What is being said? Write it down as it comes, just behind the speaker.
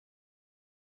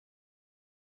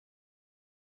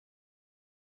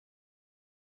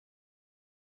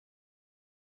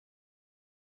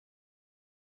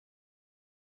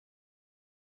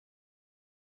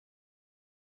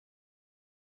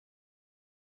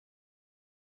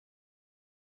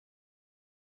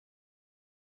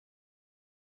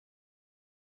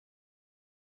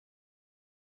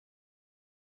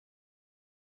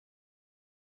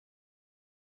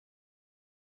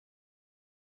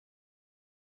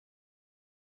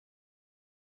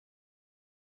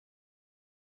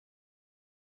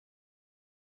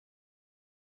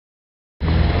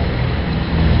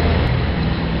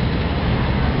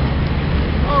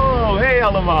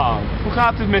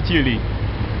gaat het met jullie?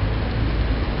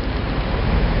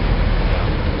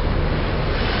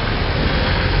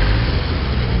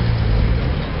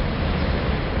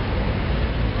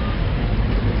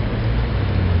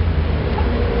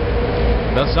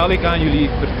 Dat zal ik aan jullie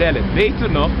vertellen.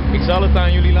 Beter nog, ik zal het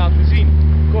aan jullie laten zien.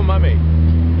 Kom maar mee.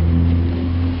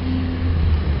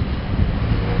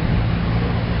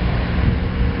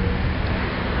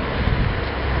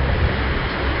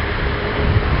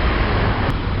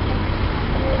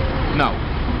 Nou,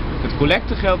 het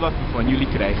collectegeld wat we van jullie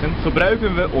krijgen,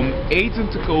 gebruiken we om eten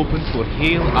te kopen voor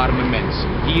heel arme mensen,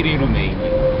 hier in Roemenië.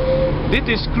 Dit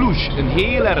is Cluj, een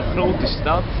heel erg grote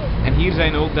stad. En hier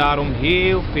zijn ook daarom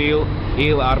heel veel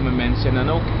heel arme mensen en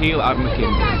ook heel arme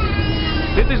kinderen.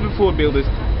 Dit is bijvoorbeeld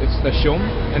het station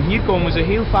en hier komen ze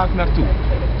heel vaak naartoe.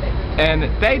 En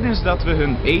tijdens dat we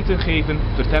hun eten geven,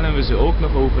 vertellen we ze ook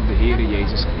nog over de Heere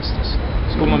Jezus Christus.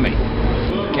 Dus kom maar mee.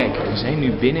 Kijk, we zijn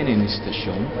nu binnen in het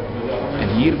station. En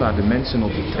hier waar de mensen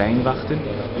op de trein wachten,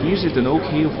 hier zitten ook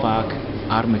heel vaak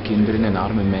arme kinderen en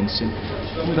arme mensen.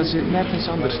 Omdat ze nergens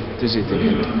anders te zitten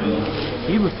hebben.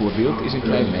 Hier bijvoorbeeld is een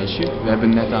klein meisje. We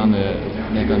hebben net aan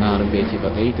haar een beetje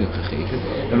wat eten gegeven.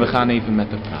 En we gaan even met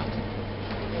haar praten.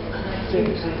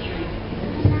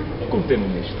 Komt in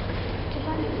een meisje.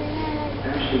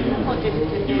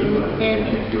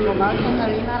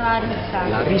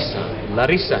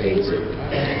 Larissa heet ze.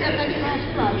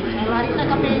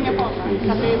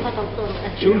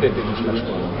 Toen deed het naar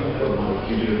school.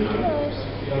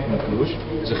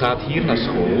 Ze gaat hier naar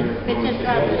school.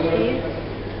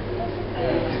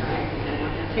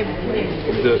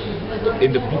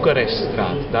 In de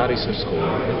Boekareststraat, daar is haar school.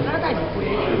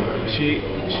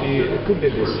 Cum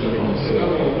de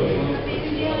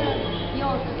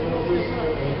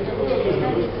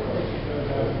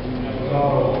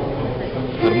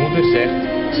haar moeder zegt,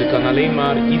 ze kan alleen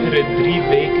maar iedere 3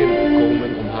 weken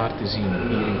komen om haar te zien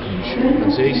hier in Cluj.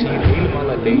 Want zij is hier helemaal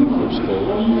alleen op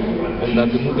school.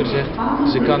 Omdat de moeder zegt,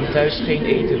 ze kan thuis geen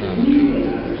eten aan haar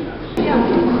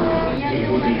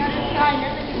geven.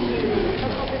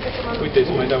 Uite,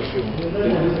 îți mai dau și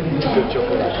eu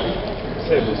ciocolată.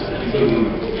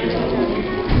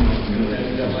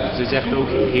 Ze zegt ook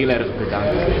heel erg bedankt.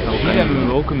 Hier hebben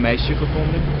we ook een meisje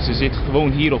gevonden. Ze zit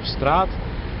gewoon hier op straat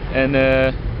en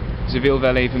ze wil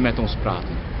wel even met ons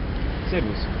praten.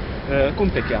 Servus.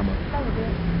 Cum te cheamă?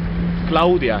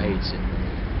 Claudia heet ze.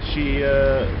 Și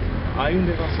ai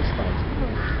undeva să stai?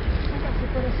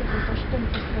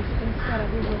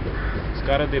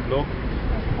 Scara de bloc.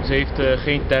 Ze heeft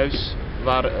geen thuis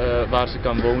waar ze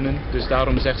kan wonen. Dus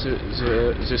daarom zegt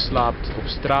ze slaapt op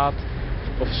straat.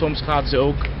 Of soms gaat ze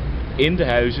ook in de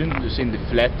huizen, dus in de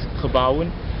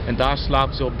flatgebouwen. En daar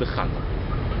slaapt ze op de gang.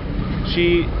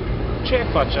 Și ce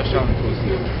faci așa într-o zi?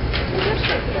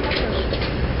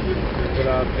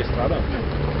 Pe strada?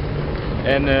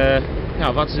 En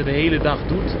nou, wat ze de hele dag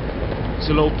doet,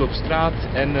 ze loopt op straat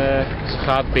en ze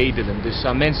gaat bedelen. Dus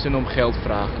aan mensen om geld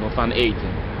vragen of aan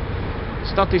eten.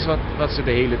 Dus dat is wat ze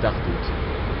de hele dag doet.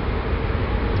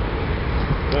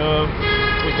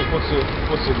 Uite,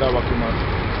 pot să dau acum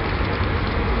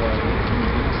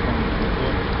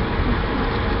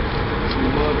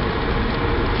număr,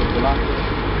 ciocolată.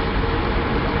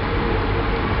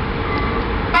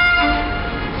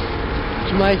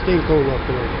 Ce mai este încă unul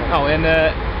acolo? Nou, en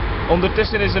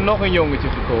ondertussen is er nog een jongetje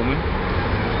gekomen.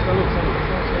 Salut.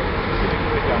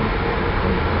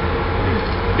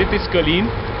 Dit is Călin.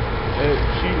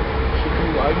 Și tu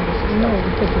ai unde să stai? Nu,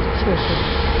 tot așa.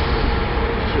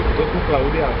 Și tot cu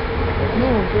Claudia? Nu,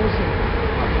 tot așa.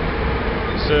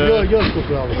 Eu cu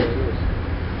Claudia.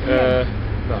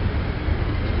 Da.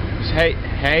 Dus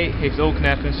hij heeft ook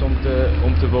nergens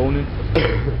om te wonen.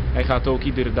 Hij gaat ook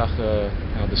iedere dag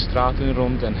de straten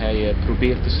rond en hij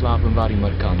probeert te slapen waar hij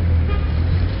maar kan.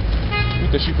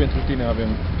 Uite, și pentru tine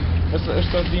avem.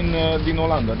 Ăsta din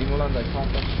Olanda. Din Olanda e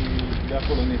fata și de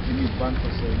acolo ne trimit bani ca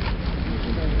să...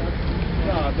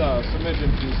 Da, să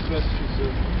mergem prin străzi și să...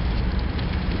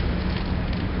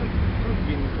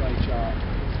 Vin aici,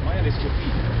 mai ales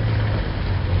copii.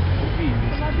 Copii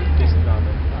de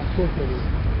stradă. Acoperi.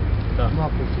 Da. M-a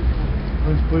putut.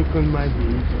 Îmi spui când mai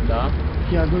vin. Da.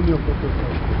 Și adun eu copii.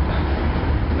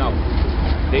 Nou,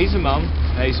 deze man,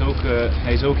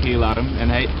 hij is ook heel arm en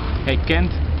hij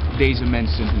kent deze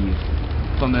mensen hier.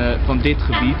 Van dit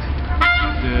gebied,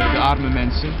 de arme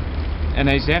mensen. En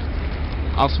hij zegt,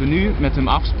 als we nu met hem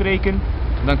afspreken,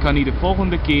 dan kan hij de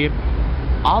volgende keer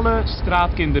alle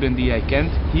straatkinderen die hij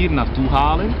kent hier naartoe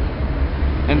halen.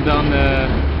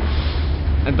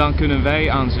 En dan kunnen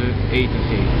wij aan ze eten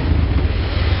geven.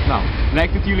 Nou,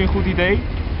 lijkt het jullie een goed idee?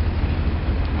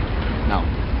 Nou,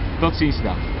 tot ziens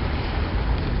dan.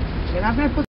 Era